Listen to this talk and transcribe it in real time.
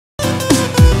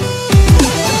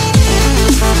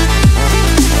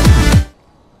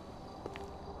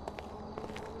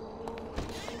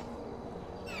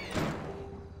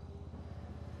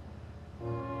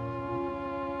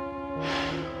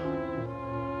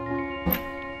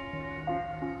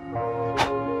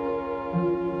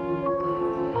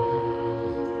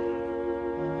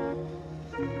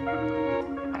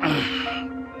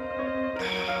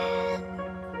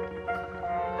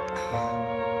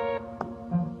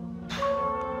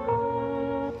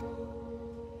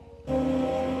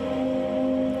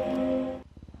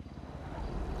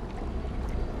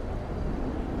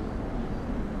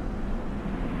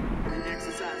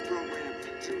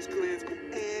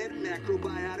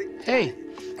Hey.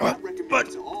 But...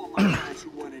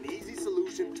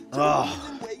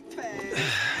 oh.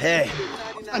 Hey.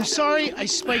 I'm sorry I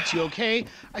spiked you, okay?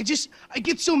 I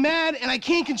get so mad and I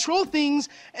can't control things,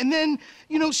 and then,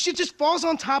 you know, shit just falls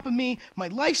on top of me. My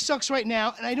life sucks right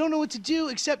now, and I don't know what to do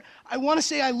except I want to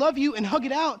say I love you and hug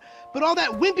it out, but all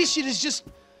that wimpy shit is just,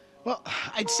 well,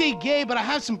 I'd say gay, but I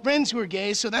have some friends who are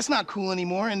gay, so that's not cool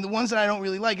anymore, and the ones that I don't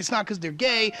really like, it's not because they're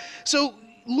gay, so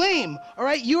lame, all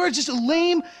right? You are just a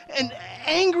lame and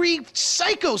angry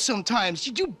psycho sometimes.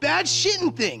 You do bad shit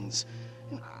and things.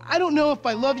 I don't know if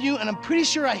I love you, and I'm pretty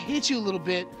sure I hate you a little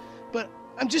bit, but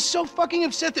I'm just so fucking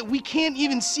upset that we can't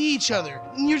even see each other.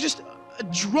 And you're just a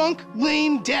drunk,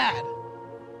 lame dad.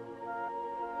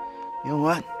 You know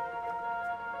what?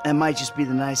 That might just be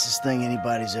the nicest thing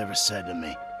anybody's ever said to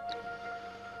me.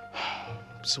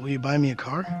 So will you buy me a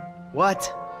car?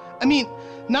 What? I mean,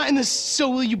 not in the so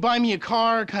will you buy me a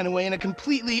car kind of way, in a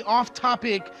completely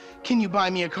off-topic, can you buy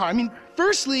me a car? I mean,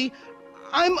 firstly,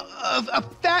 I'm a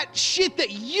fat shit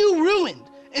that you ruined.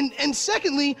 And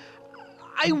secondly,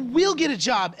 I will get a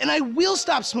job, and I will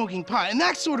stop smoking pot, in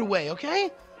that sort of way, okay?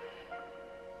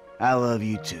 I love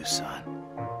you too, son.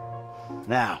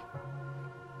 Now,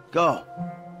 go.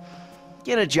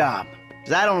 Get a job,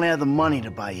 because I don't have the money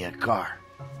to buy you a car.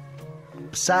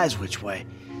 Besides which way,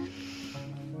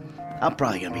 I'm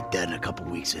probably gonna be dead in a couple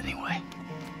weeks anyway.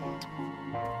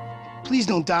 Please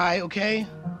don't die, okay?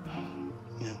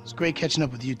 Yeah, it's great catching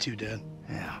up with you too, Dad.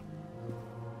 Yeah.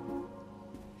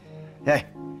 Hey,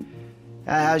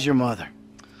 how's your mother?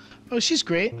 Oh, she's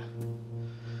great.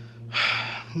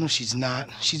 No, she's not.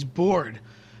 She's bored.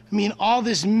 I mean, all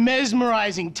this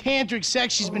mesmerizing tantric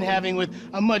sex she's been having with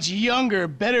a much younger,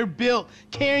 better built,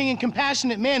 caring and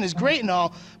compassionate man is great and all,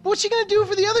 but what's she gonna do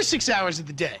for the other 6 hours of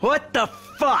the day? What the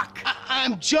fuck?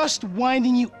 I'm just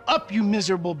winding you up, you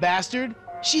miserable bastard.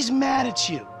 She's mad at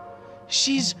you.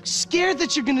 She's scared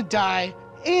that you're gonna die,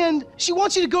 and she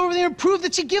wants you to go over there and prove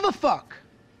that you give a fuck.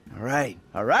 All right.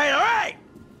 I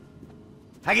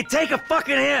can take a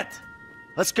fucking hint.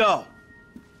 Let's go.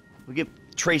 We'll get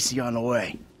Tracy on the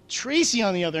way. Tracy,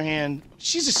 on the other hand,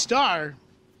 she's a star.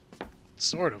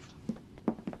 Sort of.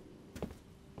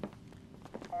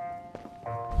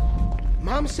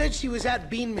 Mom said she was at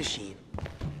Bean Machine.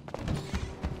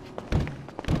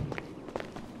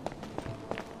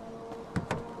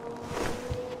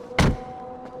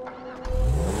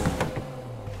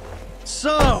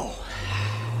 So,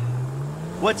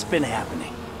 what's been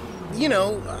happening? You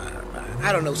know,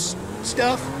 I don't know,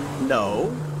 stuff?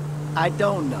 No, I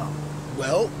don't know.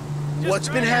 Well, what's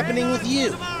been happening with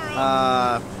you?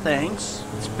 Thanks.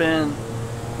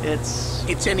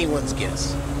 It's anyone's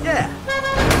guess. Yeah.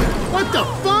 What the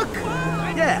fuck?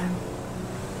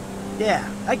 Yeah,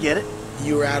 I get it.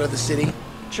 You were out of the city?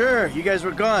 Sure, you guys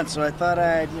were gone, so I thought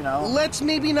I'd, you know... Let's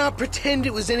maybe not pretend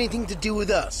it was anything to do with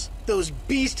us. Those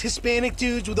beast Hispanic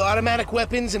dudes with automatic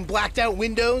weapons and blacked out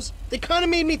windows, they kind of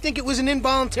made me think it was an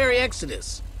involuntary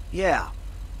exodus. Yeah,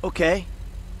 okay.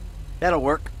 That'll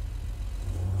work.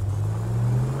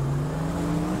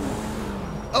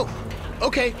 Oh,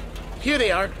 okay. Here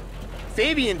they are.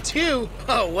 Fabian, too?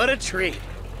 Oh, what a treat.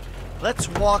 Let's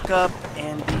walk up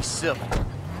and be civil.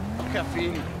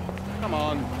 Caffeine, come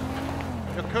on.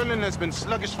 Your Cullen has been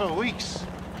sluggish for weeks.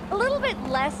 A little bit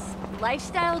less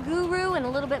lifestyle guru and a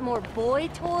little bit more boy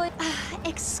toy.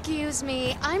 Excuse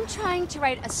me, I'm trying to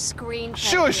write a screenplay.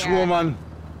 Shush, here. woman.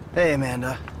 Hey,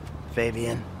 Amanda.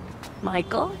 Fabian.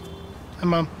 Michael? Hi,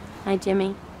 Mom. Hi,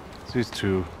 Jimmy. These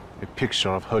two, a picture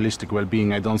of holistic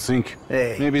well-being, I don't think.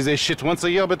 Hey. Maybe they shit once a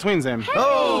year between them. Hey,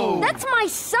 Oh! that's my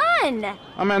son!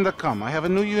 Amanda, come. I have a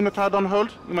new unitard on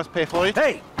hold. You must pay for it.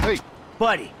 Hey! Hey!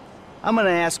 Buddy, I'm gonna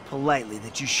ask politely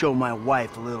that you show my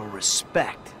wife a little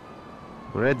respect.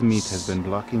 Red meat has been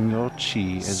blocking your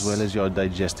chi as well as your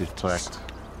digestive tract.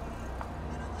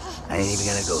 I ain't even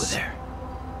gonna go there.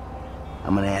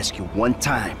 I'm gonna ask you one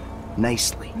time,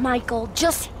 nicely. Michael,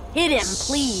 just hit him,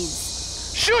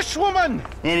 please. Shush, woman!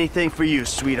 Anything for you,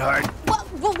 sweetheart.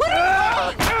 What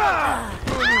are you... I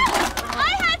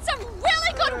had some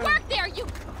really good work there, you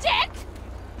dick!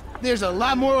 There's a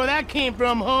lot more where that came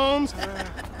from, Holmes.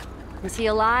 Is he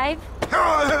alive?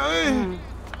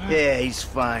 Yeah, he's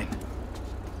fine.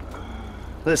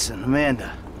 Listen,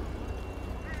 Amanda.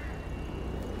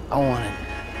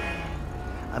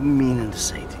 I'm meaning to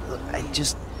say to you, look, I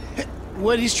just...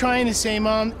 What he's trying to say,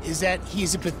 Mom, is that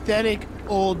he's a pathetic,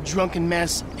 old, drunken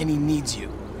mess, and he needs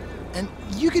you. And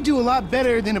you could do a lot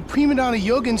better than a prima donna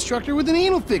yoga instructor with an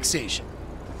anal fixation.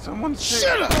 Someone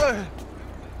Shut up!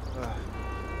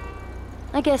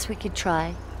 I guess we could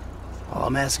try. All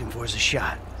I'm asking for is a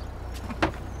shot.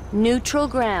 Neutral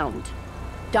ground.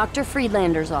 Dr.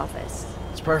 Friedlander's office.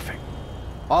 It's perfect.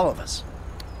 All of us.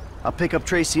 I'll pick up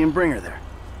Tracy and bring her there.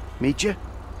 Meet you?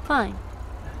 Fine.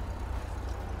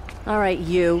 All right,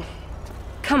 you.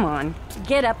 Come on,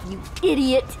 get up, you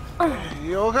idiot.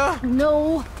 Yoga?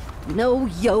 No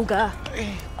yoga.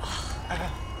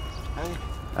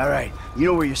 All right. You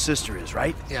know where your sister is,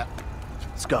 right? Yeah.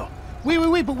 Let's go. Wait,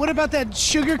 but what about that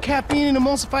sugar, caffeine, and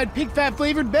emulsified pig fat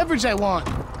flavored beverage I want?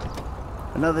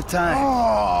 Another time.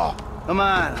 Oh! Come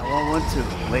on, I want one too.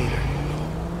 Later.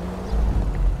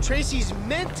 Tracy's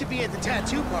meant to be at the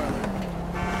tattoo parlor.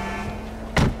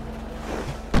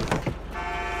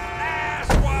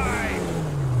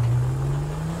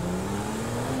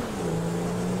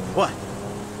 What?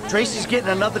 Tracy's getting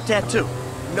another tattoo.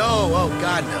 No, oh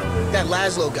God, no. That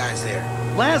Laszlo guy's there.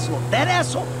 Laszlo, that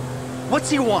asshole. What's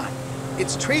he want?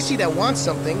 It's Tracy that wants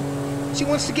something. She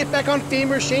wants to get back on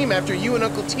Fame or Shame after you and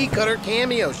Uncle T cut her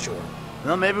cameo short.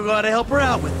 Well, maybe we ought to help her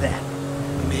out with that.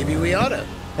 Maybe we oughta.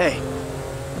 Hey,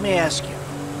 let me ask you.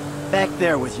 Back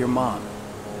there with your mom.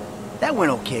 That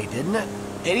went okay, didn't it?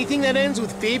 Anything that ends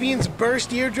with Fabian's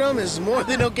burst eardrum is more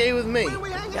than okay with me.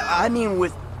 Yeah, I mean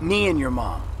with me and your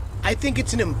mom. I think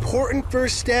it's an important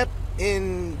first step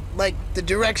in, like, the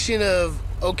direction of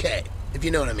okay, if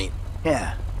you know what I mean.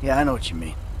 Yeah, I know what you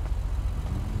mean.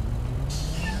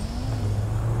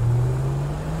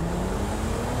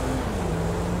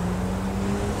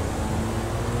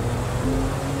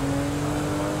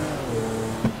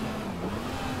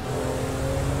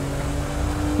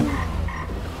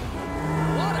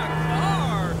 What a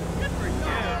car! Good for you!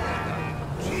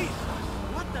 Jeez,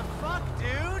 what the fuck,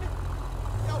 dude?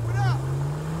 Yo, what up?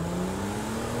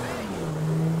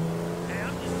 Hey,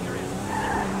 I'm just curious.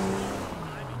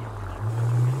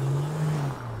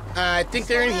 I think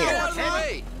they're in here.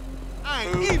 Hey! I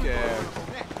ain't Who even. cares?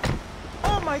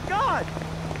 Oh my god!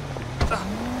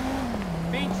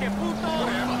 Pinche puto!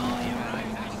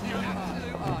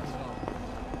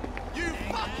 You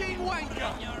fucking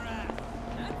wanker!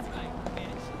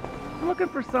 I'm looking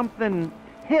for something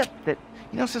hip that,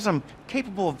 says I'm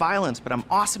capable of violence, but I'm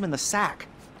awesome in the sack.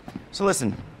 So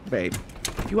listen, babe,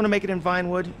 if you want to make it in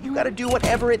Vinewood, you gotta do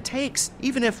whatever it takes.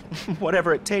 Even if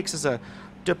whatever it takes is a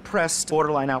depressed,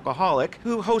 borderline alcoholic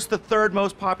who hosts the third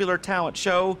most popular talent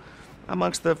show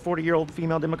amongst the 40-year-old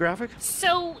female demographic.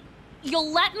 So,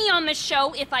 you'll let me on the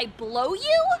show if I blow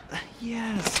you?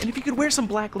 Yes, and if you could wear some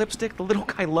black lipstick, the little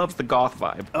guy loves the goth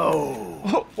vibe.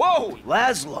 Oh, Whoa!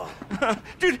 Laszlo.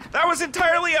 Dude, that was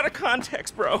entirely out of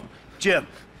context, bro. Jim,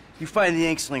 you find the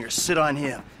ink slinger, sit on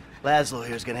him. Laszlo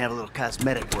here's gonna have a little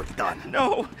cosmetic work done.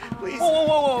 No, please.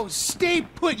 Whoa, stay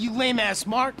put, you lame-ass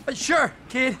Mark. Sure,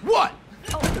 kid. What?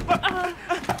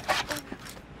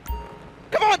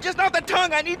 Come on, just not the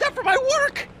tongue. I need that for my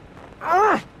work.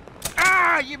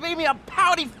 You made me a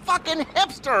pouty fucking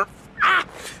hipster.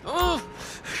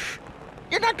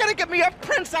 You're not gonna get me a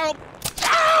Prince out.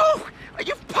 Ow! Are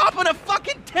you popping a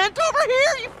fucking tent over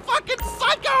here, you fucking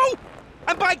psycho?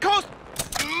 I'm by coast.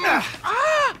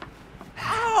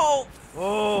 Ow!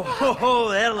 Oh,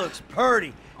 that looks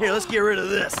purty. Here, let's get rid of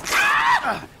this.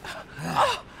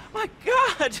 Oh, my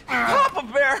God! Papa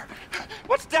Bear!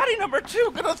 What's Daddy number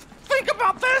 2 gonna think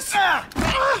about this?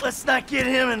 Let's not get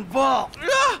him involved.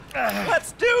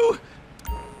 Let's do...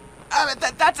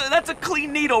 that's a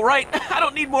clean needle, right? I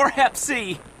don't need more Hep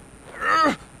C.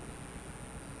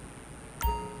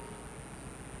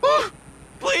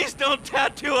 Please don't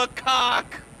tattoo a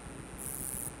cock.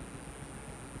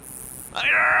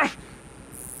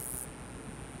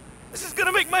 This is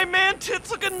gonna make my man tits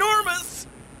look enormous.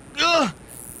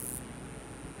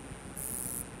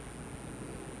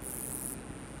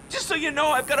 Just so you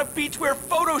know, I've got a beachwear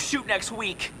photo shoot next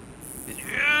week.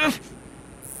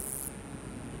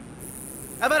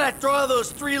 How about I draw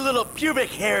those 3 little pubic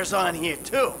hairs on here,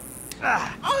 too?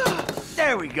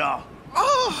 There we go.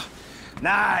 Oh,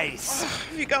 Nice.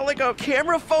 you got like a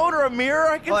camera phone or a mirror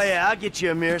I can... Oh, yeah, I'll get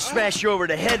you a mirror, smash you over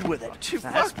the head with it.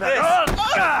 Fuck better.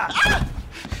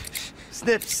 this.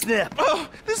 Snip, snip. Oh,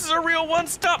 this is a real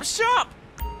one-stop shop.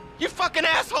 You fucking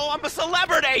asshole, I'm a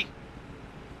celebrity.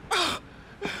 Oh,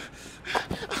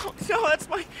 no, that's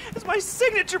my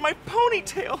signature, my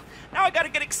ponytail. Now I gotta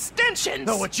get extensions.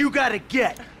 No, what you gotta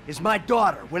get is my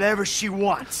daughter, whatever she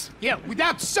wants. Yeah,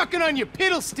 without sucking on your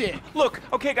piddle stick. Look,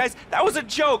 okay, guys, that was a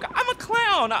joke. I'm a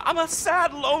clown. I'm a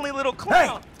sad, lonely little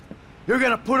clown. Hey, you're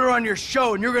gonna put her on your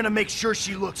show and you're gonna make sure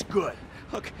she looks good.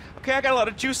 Look, okay, I got a lot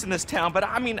of juice in this town, but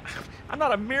I mean, I'm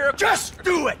not a miracle. Just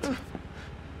do it!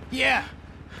 Yeah.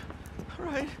 All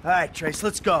right. All right, Trace,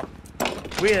 let's go.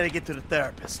 We gotta get to the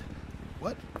therapist.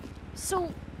 What?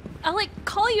 So, I'll,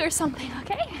 call you or something,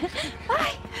 okay?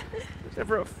 Bye.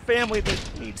 ever a family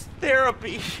that needs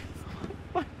therapy.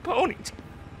 My ponytail.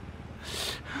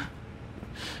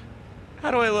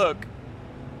 How do I look?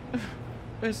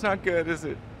 It's not good, is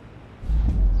it?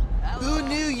 Who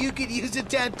knew you could use a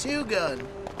tattoo gun?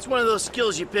 It's one of those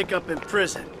skills you pick up in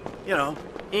prison. You know,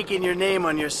 inking your name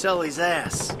on your cellie's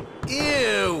ass.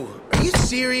 Ew! Are you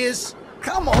serious?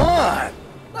 Come on!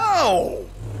 No!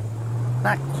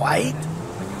 Not quite.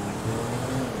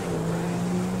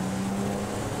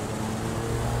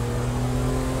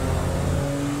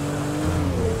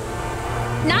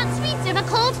 Not to be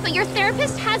difficult, but your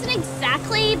therapist hasn't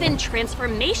exactly been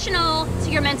transformational to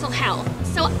your mental health.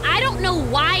 So I don't know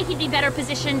why he'd be better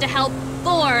positioned to help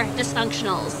 4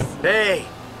 dysfunctionals. Hey,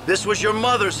 this was your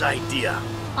mother's idea.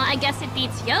 Well, I guess it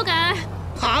beats yoga.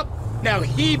 Pop? Now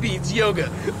he beats yoga.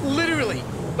 Literally.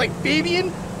 Like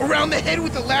Fabian? Around the head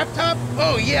with the laptop?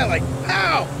 Oh yeah, like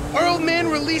pow! Our old man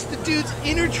released the dude's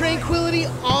inner tranquility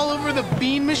all over the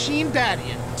bean machine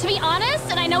patio. To be honest,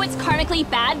 and I know it's karmically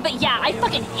bad, but yeah, I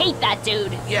fucking hate that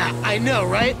dude. Yeah, I know,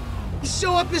 right? He's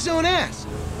so up his own ass.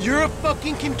 You're a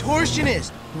fucking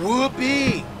contortionist.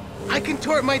 Whoopee. I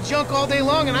contort my junk all day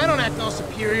long and I don't act all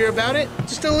superior about it.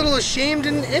 Just a little ashamed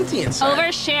and empty inside.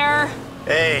 Overshare.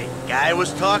 Hey, guy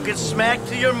was talking smack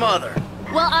to your mother.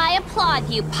 Well, I applaud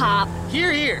you, Pop.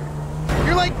 Here, here.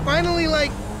 You're like finally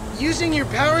like using your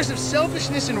powers of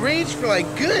selfishness and rage for like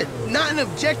good. Not an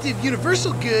objective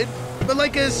universal good, but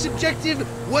like a subjective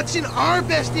what's in our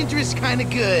best interest kind of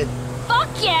good. Fuck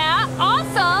yeah,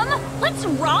 awesome. Let's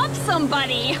rob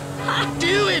somebody.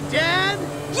 Do it, Dad!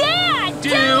 Yeah, do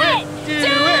it!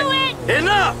 Do it!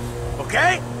 Enough,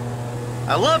 okay?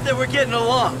 I love that we're getting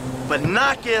along, but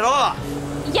knock it off.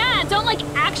 Yeah, don't like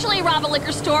actually rob a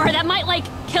liquor store. That might like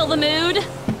kill the mood.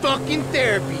 Fucking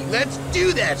therapy. Let's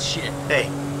do that shit. Hey,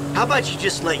 how about you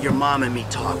just let your mom and me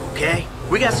talk, okay?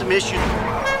 We got some issues.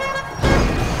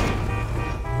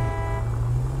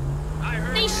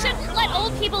 They shouldn't let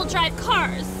old people drive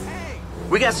cars.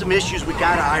 We got some issues we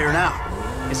gotta iron out.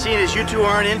 And seeing as you two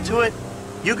aren't into it,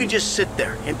 you can just sit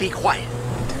there and be quiet.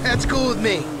 That's cool with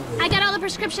me. I got all the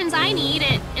prescriptions I need,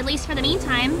 at least for the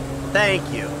meantime.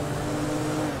 Thank you.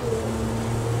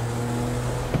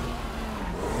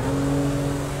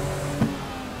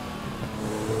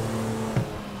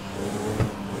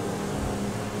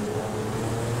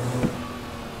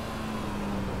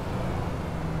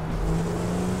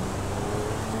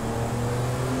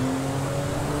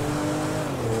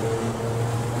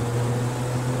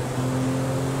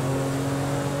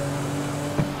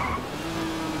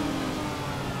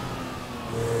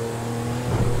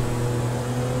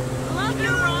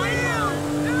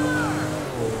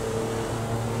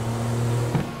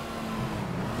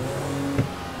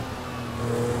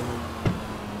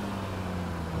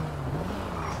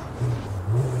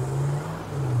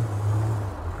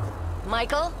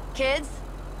 Michael, kids,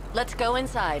 let's go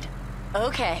inside.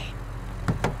 Okay.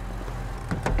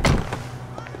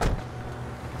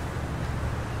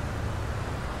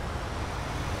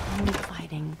 No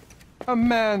fighting.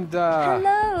 Amanda!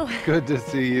 Hello! Good to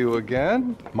see you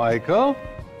again. Michael,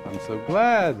 I'm so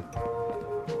glad.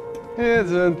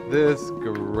 Isn't this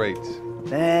great?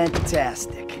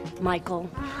 Fantastic. Michael,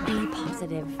 be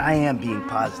positive. I am being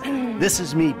positive. This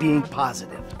is me being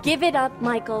positive. Give it up,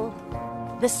 Michael.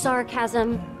 The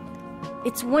sarcasm,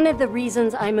 it's one of the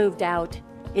reasons I moved out.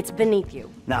 It's beneath you.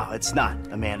 No, it's not,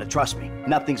 Amanda. Trust me.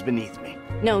 Nothing's beneath me.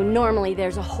 No, normally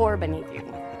there's a whore beneath you.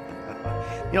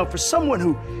 You know, for someone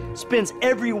who spends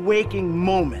every waking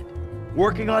moment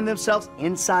working on themselves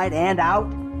inside and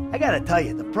out, I gotta tell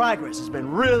you, the progress has been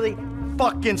really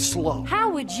fucking slow. How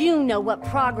would you know what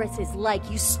progress is like,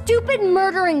 you stupid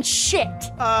murdering shit?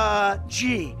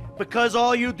 Gee, because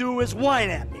all you do is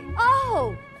whine at me.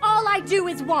 Oh! All I do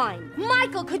is whine.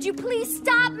 Michael, could you please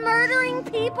stop murdering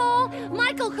people?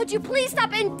 Michael, could you please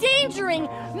stop endangering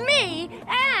me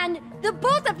and the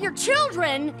both of your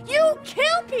children? You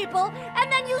kill people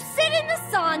and then you sit in the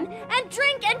sun and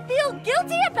drink and feel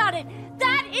guilty about it.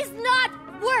 That is not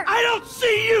work. I don't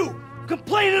see you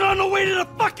complaining on the way to the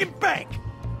fucking bank.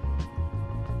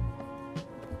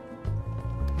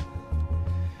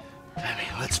 I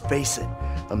mean, let's face it,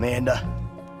 Amanda.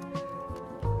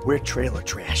 We're trailer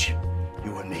trash,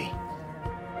 you and me.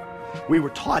 We were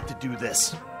taught to do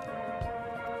this.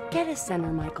 Get a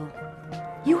center, Michael.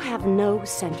 You have no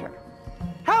center.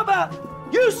 How about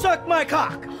you suck my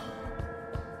cock?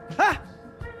 Huh?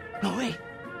 No, wait.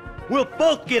 We'll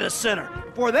both get a center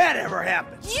before that ever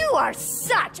happens. You are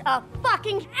such a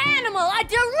fucking animal, a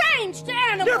deranged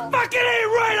animal. You're fucking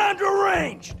ain't right on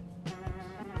deranged.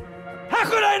 How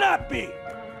could I not be?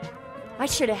 I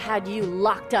should have had you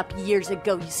locked up years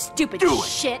ago, you stupid Do it.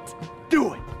 shit.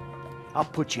 Do it. I'll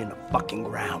put you in the fucking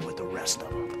ground with the rest of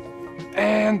them.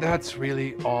 And that's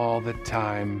really all the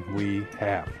time we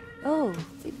have. Oh,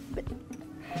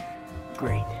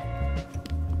 Great.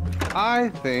 I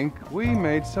think we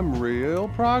made some real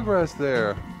progress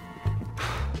there.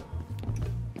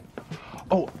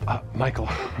 Oh, Michael,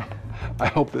 I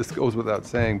hope this goes without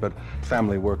saying, but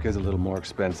family work is a little more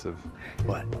expensive.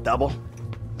 What, double?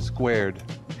 Squared.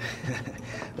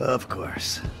 Of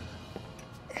course.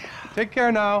 Take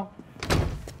care now.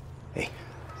 Hey,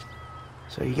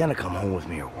 so you gonna come home with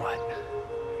me or what?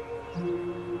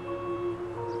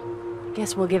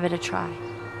 guess we'll give it a try.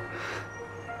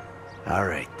 All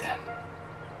right, then.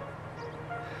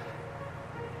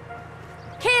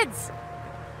 Kids!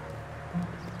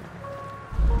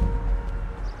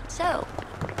 So,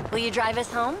 will you drive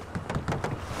us home?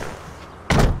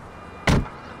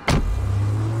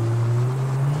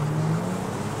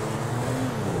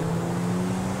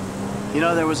 You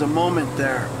know, there was a moment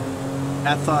there.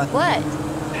 I thought, What?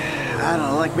 I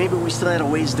don't know, like maybe we still had a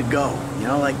ways to go. You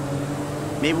know, like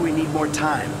maybe we need more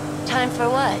time. Time for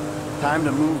what? Time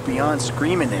to move beyond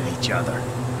screaming at each other.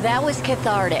 That was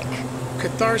cathartic.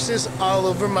 Catharsis all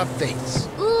over my face.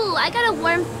 Ooh, I got a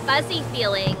warm, fuzzy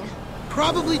feeling.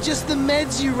 Probably just the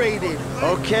meds you rated.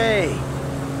 Okay.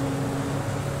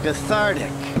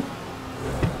 Cathartic.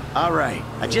 All right.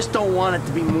 I just don't want it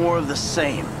to be more of the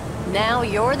same. Now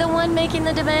you're the one making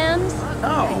the demands?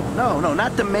 No,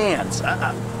 not demands.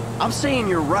 I'm saying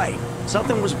you're right.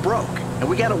 Something was broke, and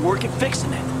we gotta work at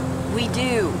fixing it. We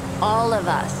do. All of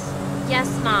us. Yes,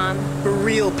 Mom. For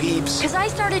real, peeps. Because I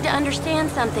started to understand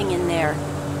something in there.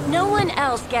 No one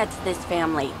else gets this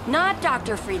family. Not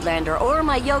Dr. Friedlander, or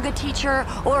my yoga teacher,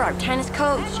 or our tennis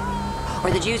coach,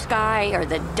 or the juice guy, or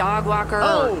the dog walker.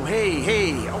 Oh,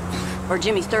 hey. Or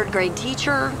Jimmy's third grade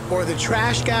teacher. Or the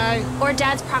trash guy. Or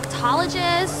Dad's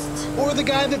proctologist. Or the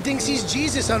guy that thinks he's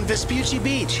Jesus on Vespucci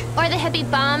Beach. Or the hippie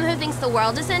bum who thinks the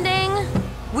world is ending.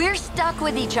 We're stuck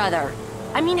with each other.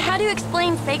 I mean, how do you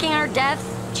explain faking our deaths,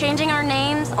 changing our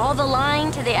names, all the lying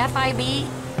to the FIB?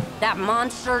 That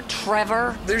monster,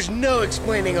 Trevor? There's no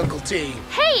explaining Uncle T.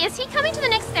 Hey, is he coming to the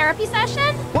next therapy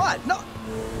session? What?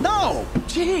 No!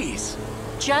 Jeez!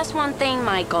 Just one thing,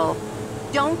 Michael.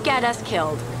 Don't get us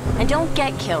killed. And don't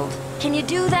get killed. Can you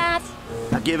do that?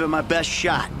 I'll give it my best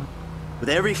shot. With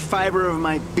every fiber of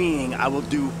my being, I will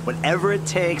do whatever it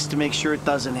takes to make sure it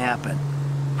doesn't happen.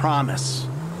 Promise.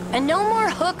 And no more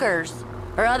hookers.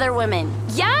 Or other women.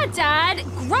 Yeah, Dad.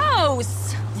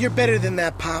 Gross. You're better than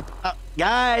that, Pop.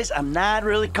 Guys, I'm not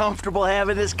really comfortable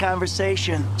having this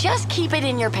conversation. Just keep it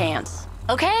in your pants,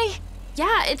 okay?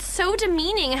 Yeah, it's so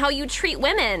demeaning how you treat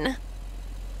women.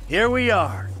 Here we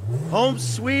are. Home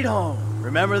sweet home.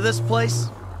 Remember this place?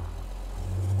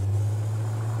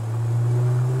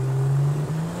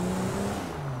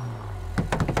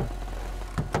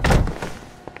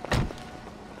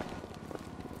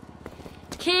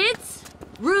 Kids,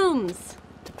 rooms.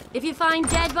 If you find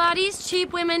dead bodies,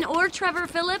 cheap women, or Trevor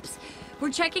Phillips,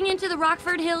 we're checking into the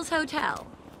Rockford Hills Hotel.